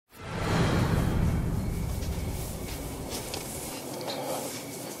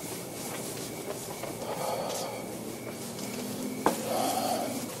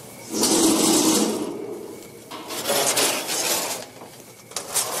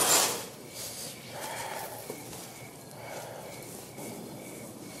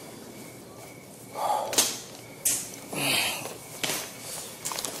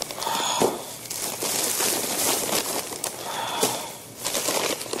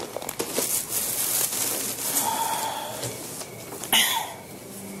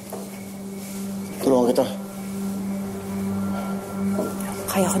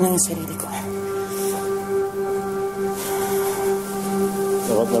Kaya ko ng sarili ko.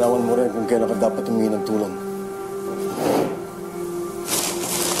 Dapat malaman mo rin kung kailan ka dapat humingi ng tulong.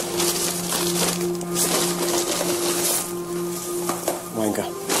 Kumain ka.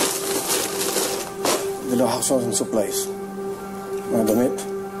 Dalawa ako sa supplies. Mga damit.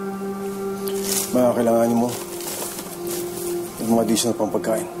 Mga kailanganin mo. At mga additional pang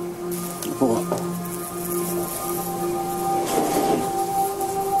pagkain. Upo ka.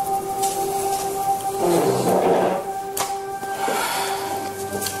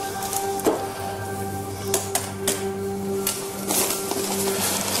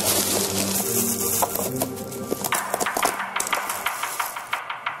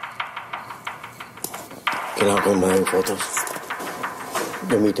 Kailangan ko ng maraming photos.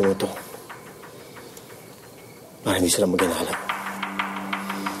 Gamitin mo ito. Para hindi sila mag-anahala.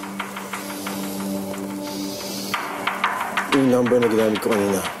 Yung number na ginamit ko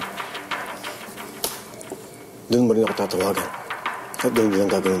kanina, doon mo rin ako tatawagan. At doon din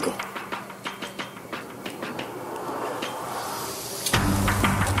ang gagawin ko.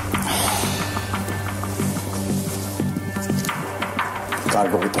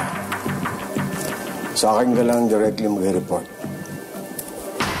 Cargo kita. Sa akin ka lang directly mag-report.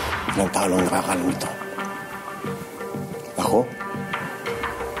 Ilang tao lang nakakalam ito. Ako,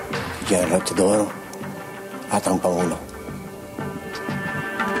 General Tiago, at ang Pangulo.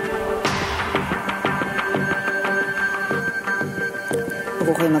 Huwag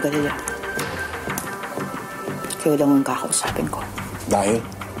ko kayo mag-alala. Kayo lang ang kakausapin ko. Dahil?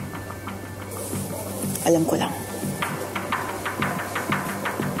 Alam ko lang.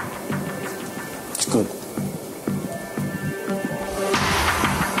 It's good.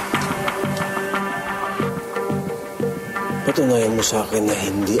 Patunayan mo sa akin na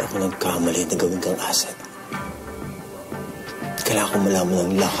hindi ako nagkamali na gawin kang asset. Kailangan ko malaman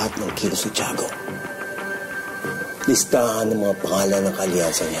ang lahat ng kilos ni Tiago. Listahan ng mga pangalan ng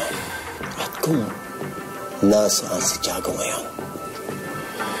kalyansa niya. At kung nasaan si Tiago ngayon.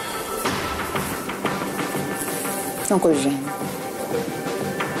 Uncle Rhian,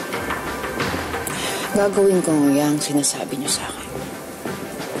 gagawin ko yung sinasabi niyo sa akin.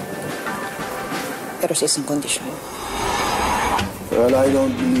 Pero sa isang kondisyon. Well, I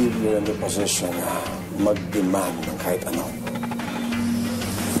don't believe you're in the position na mag-demand ng kahit ano.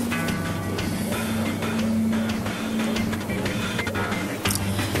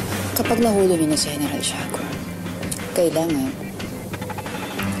 Kapag nahuli niyo na si General Tiago, kailangan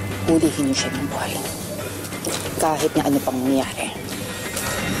hulihin niyo siya ng buhay. Kahit na ano pang nangyari.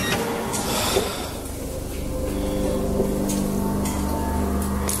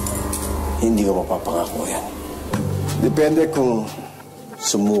 Hindi ko mapapangako yan. Depende kung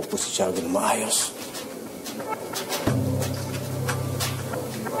sumuko si Tiago na maayos.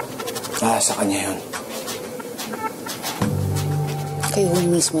 Sa kanya yun. Kayo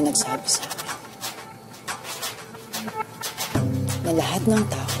mismo nagsabi sa akin na lahat ng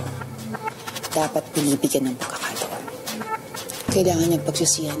tao dapat pinibigyan ng pagkakataon. Kailangan niyang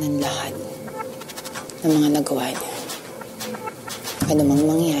pagsisihan ng lahat ng mga nagawa niya. Ano mang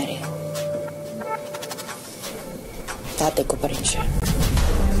mangyari, tatay ko pa rin siya.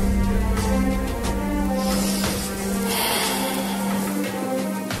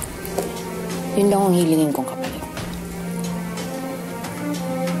 Yun lang ang hilingin kong kapalit.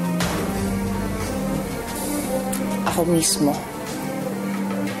 Ako mismo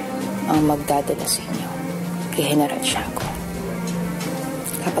ang magdadala sa inyo kay General Tiago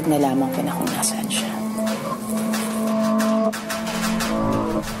kapag nalaman ko na kung nasaan siya.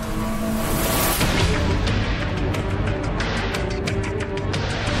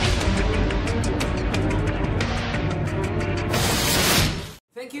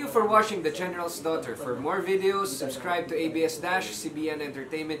 Thank you for watching The General's Daughter. For more videos, subscribe to ABS-CBN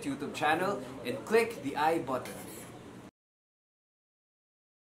Entertainment YouTube channel and click the I button.